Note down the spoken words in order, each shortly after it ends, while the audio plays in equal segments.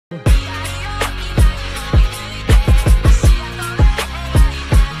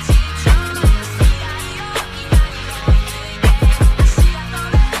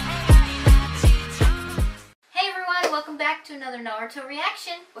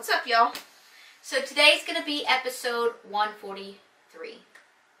What's up, y'all? So today's gonna be episode 143.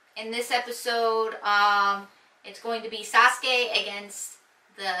 In this episode, it's going to be Sasuke against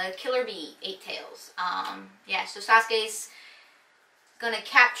the Killer Bee, 8 Tails. Yeah, so Sasuke's gonna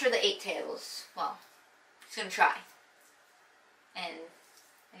capture the 8 Tails. Well, he's gonna try. And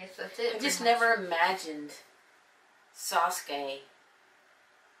I guess that's it. I just never imagined Sasuke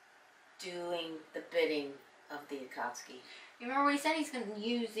doing the bidding of the Akatsuki. You remember what he said? He's going to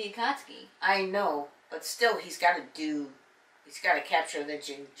use the Akatsuki. I know, but still, he's got to capture the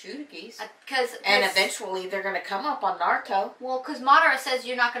Jinchurikis. And eventually, they're going to come up on Naruto. Well, because Madara says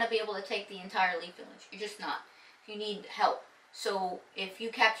you're not going to be able to take the entire Leaf Village. You're just not. You need help. So, if you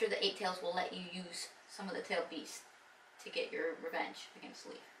capture the 8 Tails, we'll let you use some of the Tail Beasts to get your revenge against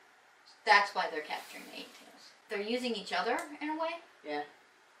Leaf. That's why they're capturing the 8 Tails. They're using each other, in a way. Yeah.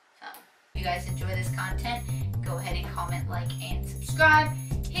 So, if you guys enjoy this content, go ahead and comment, like, and subscribe.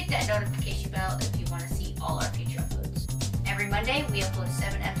 Hit that notification bell if you want to see all our future uploads. Every Monday, we upload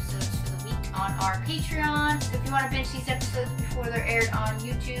 7 episodes for the week on our Patreon. So if you want to binge these episodes before they're aired on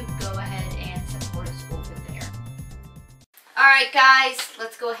YouTube, go ahead and support us over there. Alright guys,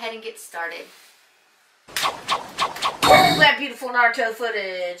 let's go ahead and get started. All that beautiful Naruto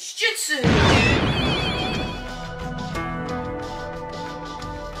footage. Jutsu!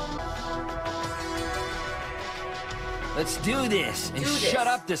 Let's do this and shut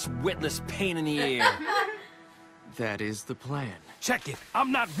up this witless pain in the ear. That is the plan. Check it. I'm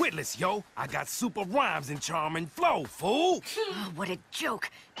not witless, yo. I got super rhymes and charming flow, fool. Oh, what a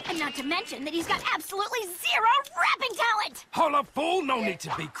joke. And not to mention that he's got absolutely zero rapping talent. Hold up, fool. No need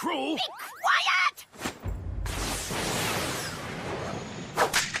to be cruel. Be quiet!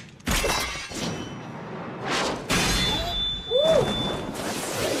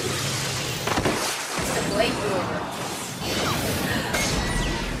 The blade mover.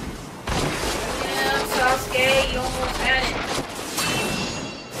 Yeah, Sasuke, you almost had it.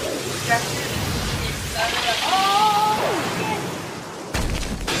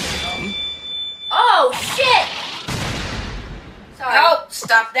 Oh, shit! Sorry. Oh,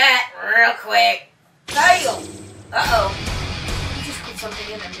 stop that real quick. Tail! Uh-oh. You just put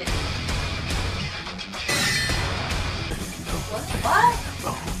something in them, didn't you? What? What?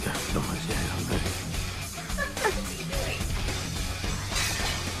 What's he doing?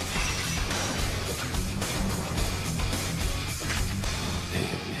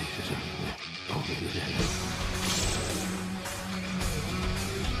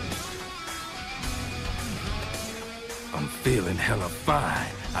 I'm feeling hella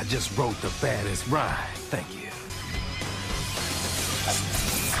fine. I just wrote the baddest rhyme. Thank you.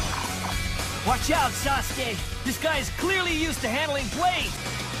 Watch out, Sasuke. This guy is clearly used to handling blades.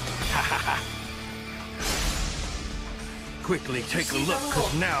 Quickly take a look,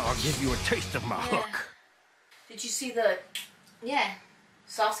 cause now I'll give you a taste of my hook. Did you see the... Yeah.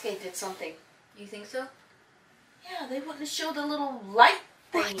 Sasuke did something. You think so? Yeah, they wouldn't show the little light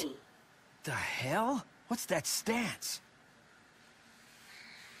thingy. What the hell? What's that stance?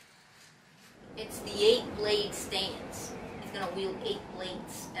 It's the 8-blade stance. He's gonna wield 8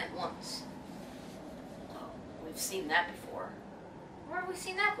 blades at once. Oh, we've seen that before. Where have we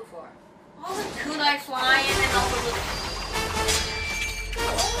seen that before? All the kunai flying and all the little...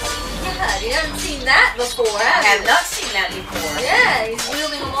 Yeah, you haven't seen that before, have I have you? not seen that before. Yeah, he's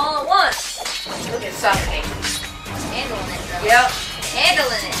wielding them all at once. Look at Sasuke. Handling it, though. Yep.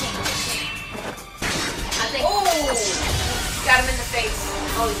 Handling it. I think... Oh! Got him in the face.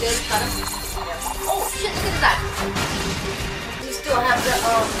 Oh, he did? Cut him? Yeah. Oh, shit, look at that. We still have the,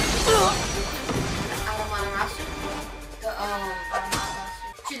 Aramarasu? the, Aramarasu.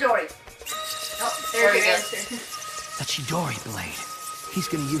 Chidori. Oh, There there's we your go. answer. The Chidori blade. He's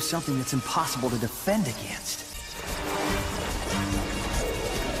gonna use something that's impossible to defend against.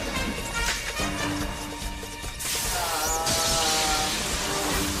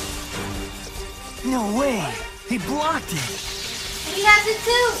 No way! He blocked it! He has it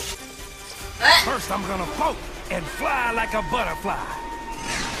too! First I'm gonna float and fly like a butterfly.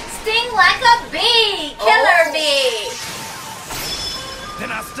 Sting like a bee! Killer bee!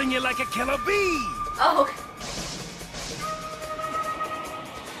 Then I'll sting you like a killer bee. Oh, okay.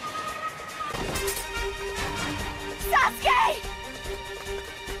 Sasuke!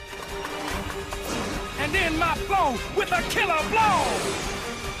 And then my flow with a killer blow.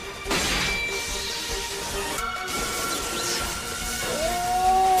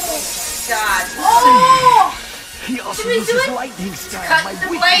 God. Oh! He also What are you uses doing? lightning style. Cut My the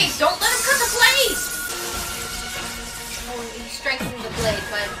weakness. blade! Don't let him cut the blade! Oh, he strengthened the blade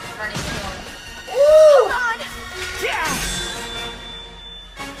by running the horn. Ooh! Come on! Yeah.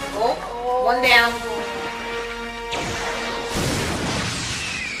 One down.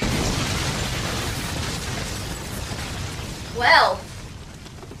 Well.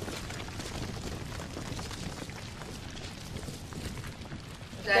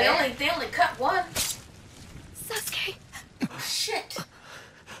 They only cut one. Sasuke. Shit.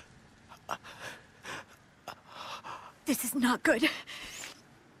 This is not good.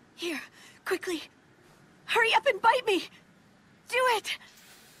 Here, quickly. Hurry up and bite me. Do it.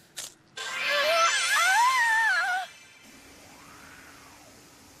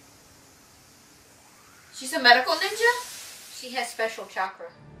 She's a medical ninja? She has special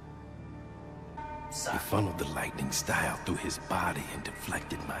chakra. I funneled the lightning style through his body and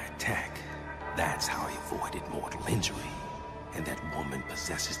deflected my attack. That's how he avoided mortal injury. And that woman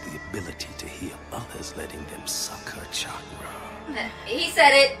possesses the ability to heal others, letting them suck her chakra. He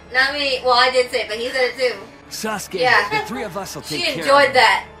said it, not me. Well, I did say it, but he said it too. Sasuke, Yeah. the three of us will take care of She enjoyed him.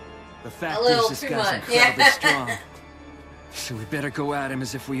 that. The fact A little is, this too guy's much. incredibly Yeah. strong. So we better go at him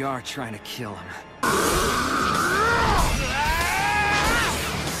as if we are trying to kill him.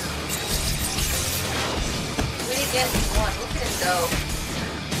 What do you get one? Look at him go.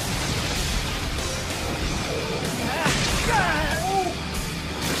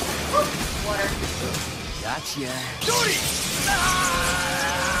 Water. Gotcha.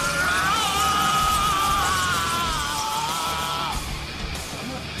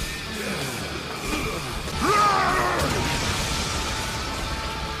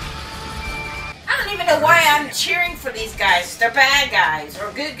 I don't even know why I'm cheering for these guys. They're bad guys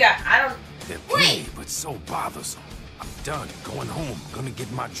or good guys. I don't. They're pretty, but so bothersome. I'm done. Going home. Gonna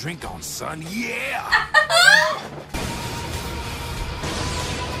get my drink on, son. Yeah!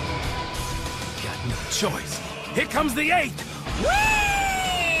 Got no choice. Here comes the 8th!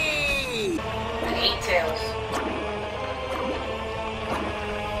 Whee! The 8 tails.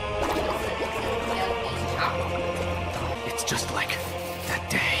 It's just like that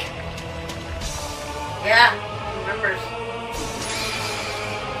day. Yeah, remembers.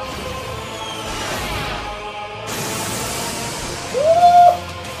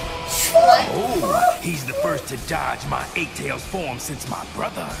 Oh, he's the first to dodge my 8 tails form since my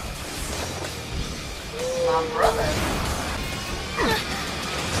brother. My brother.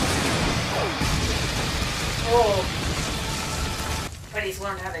 Oh. But he's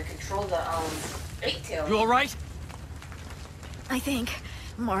learned how to control the 8 tails. You alright? I think,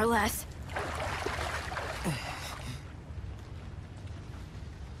 more or less.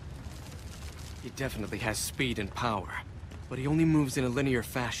 He definitely has speed and power, but he only moves in a linear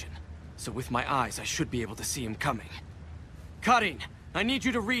fashion. So with my eyes, I should be able to see him coming. Karin, I need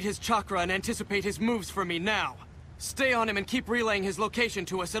you to read his chakra and anticipate his moves for me now. Stay on him and keep relaying his location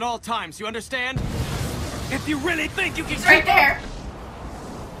to us at all times, you understand? If you really think you can... He's right there.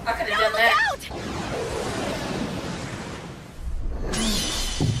 I could have done that.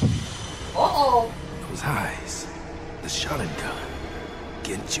 Uh-oh. Those eyes. The Sharingan.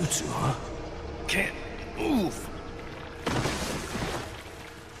 Genjutsu, huh? Can't move.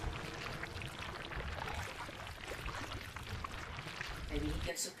 Maybe he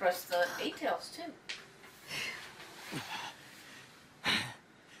can suppress the 8 tails too.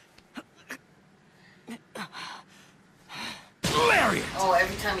 Lariat! Oh,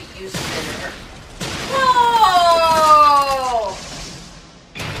 every time he uses it, it hurts. No!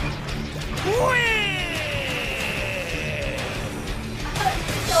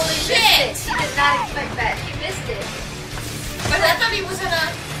 Holy shit! She did not expect that. She missed it. But I thought he was in a...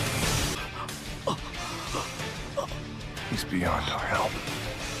 He's beyond our help.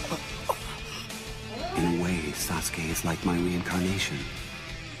 In a way, Sasuke is like my reincarnation.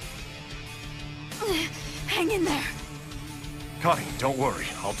 Hang in there. Connie, don't worry.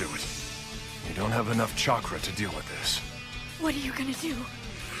 I'll do it. You don't have enough chakra to deal with this. What are you gonna do?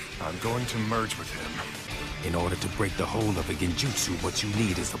 I'm going to merge with him. In order to break the hold of a genjutsu, what you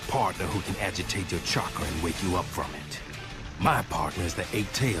need is a partner who can agitate your chakra and wake you up from it. My partner is the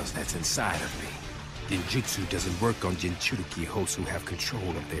 8 tails that's inside of me. Genjutsu doesn't work on Jinchuriki hosts who have control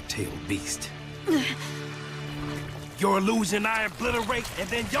of their tailed beast. Your illusion I obliterate, and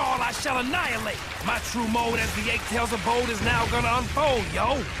then y'all I shall annihilate. My true mode as the 8 tails abode is now gonna unfold,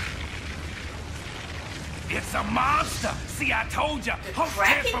 yo. It's a monster! See, I told ya! Host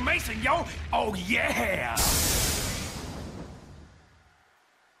transformation, yo! Oh, yeah!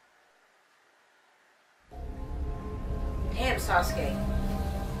 Damn, Sasuke.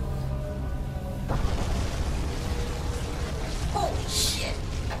 Holy shit.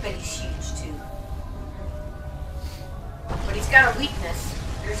 I bet he's huge, too. But he's got a weakness.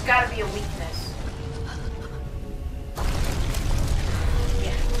 There's gotta be a weakness.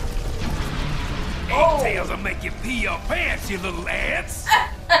 Yeah. tails will make you pee your pants, you little ants!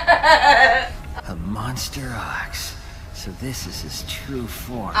 A monster ox. So this is his true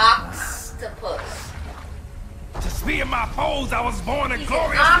form. Octopus. To spear my foes, I was born a He's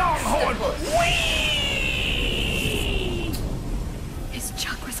glorious an longhorn! octopus. Whee! His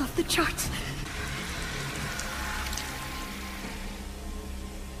chakra's off the charts.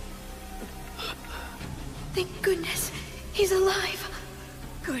 Thank goodness. He's alive.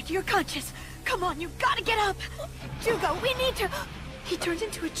 Good, you're conscious. Come on, you've got to get up. Jugo, we need to... He turned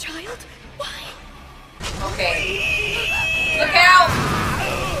into a child? Why? Okay. Look out!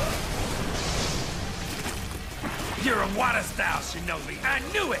 You're a water style, Shinobi. I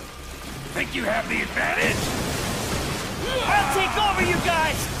knew it! Think you have the advantage? I'll take over, you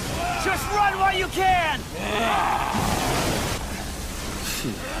guys! Just run while you can!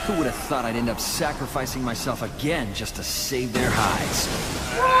 Who would have thought I'd end up sacrificing myself again just to save their hides?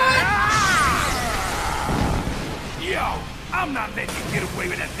 Yo, I'm not letting you get away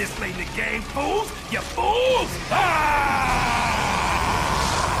with that this late in the game, fools! You fools!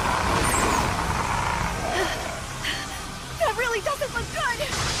 That really doesn't look good.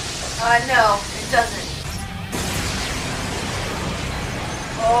 No, it doesn't.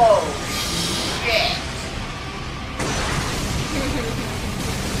 Oh, shit.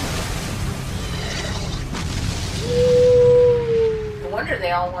 No wonder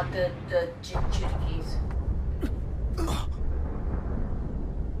they all want the Jinchudikis.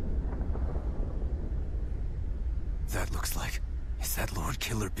 That looks like... Is that Lord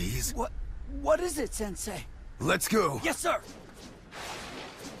Killer Bees? What is it, Sensei? Let's go! Yes, sir!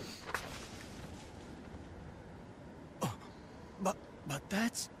 But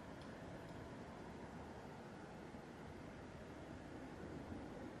that's...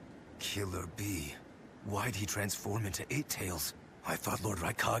 Killer Bee. Why'd he transform into Eight Tails? I thought Lord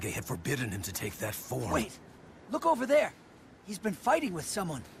Raikage had forbidden him to take that form. Wait! Look over there! He's been fighting with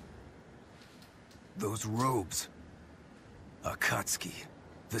someone. Those robes. Akatsuki.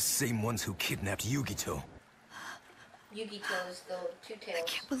 The same ones who kidnapped Yugito. Yugito is the two I tails.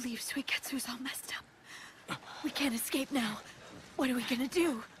 can't believe Suiketsu's all messed up. We can't escape now. What are we gonna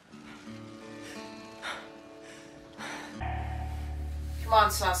do? Come on,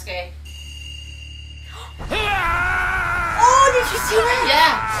 Sasuke. Oh, did you see that?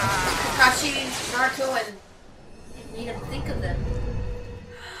 Yeah. Kakashi, Naruto, and It made him think of them.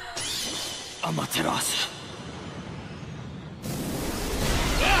 Amaterasu.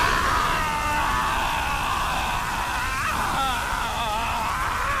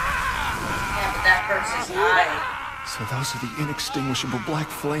 yeah, but that hurts his eye. So those are the inextinguishable black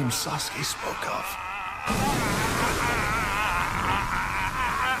flames Sasuke spoke of.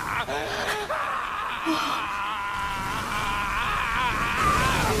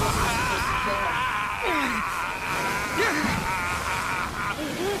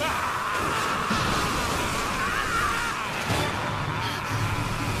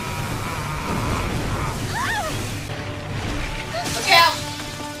 Look out!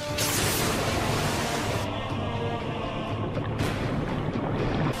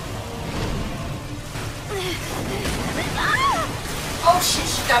 Oh shit,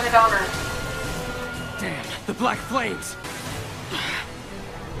 she got it on her. Damn, the black flames!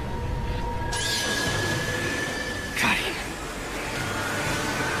 Karin.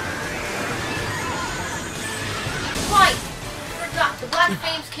 Right! Forgot. The black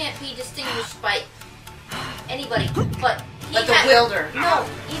flames can't be distinguished by anybody, but he But the can. wielder. No,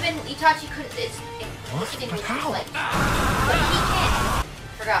 even Itachi couldn't. It's distinguished How? like. But he can't.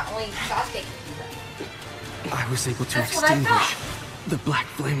 Forgot. Only Sasuke can do that. I was able to That's what I extinguish the black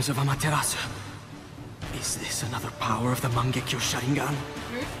flames of Amaterasu. Is this another power of the Mangekyo Sharingan?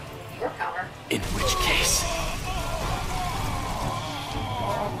 Your power. In which case...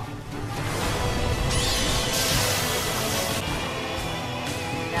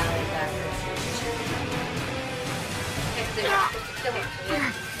 Now they got her. Because they're not supposed to kill him,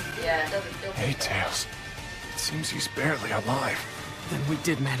 so yeah, it doesn't kill him. Eight Tails. It seems he's barely alive. Then we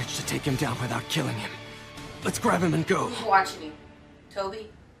did manage to take him down without killing him. Let's grab him and go. Who's watching you? Toby?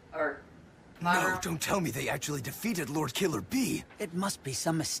 Or No, Mara? don't tell me they actually defeated Lord Killer Bee. It must be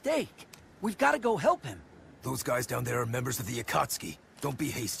some mistake. We've got to go help him. Those guys down there are members of the Akatsuki. Don't be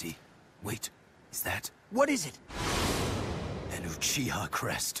hasty. Wait, is that What is it? an Uchiha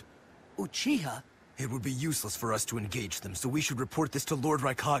crest? Uchiha? It would be useless for us to engage them, so we should report this to Lord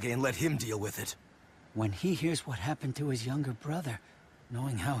Raikage and let him deal with it. When he hears what happened to his younger brother,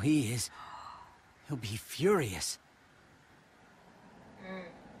 knowing how he is, he'll be furious.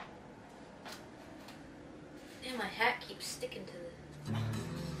 Damn, my hat keeps sticking to the...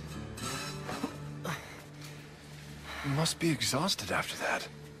 You must be exhausted after that.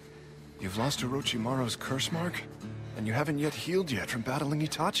 You've lost Orochimaru's curse mark, and you haven't yet healed yet from battling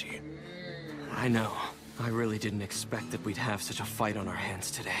Itachi. I know. I really didn't expect that we'd have such a fight on our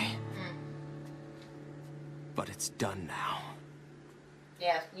hands today. But it's done now.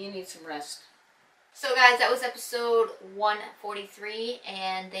 Yeah, you need some rest. So guys, that was episode 143,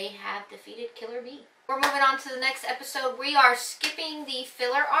 and they have defeated Killer Bee. We're moving on to the next episode. We are skipping the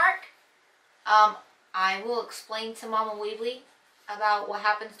filler arc. I will explain to Mama Weebly about what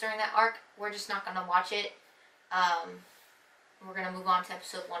happens during that arc. We're just not going to watch it. We're going to move on to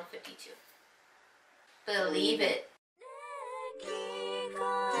episode 152. Believe it.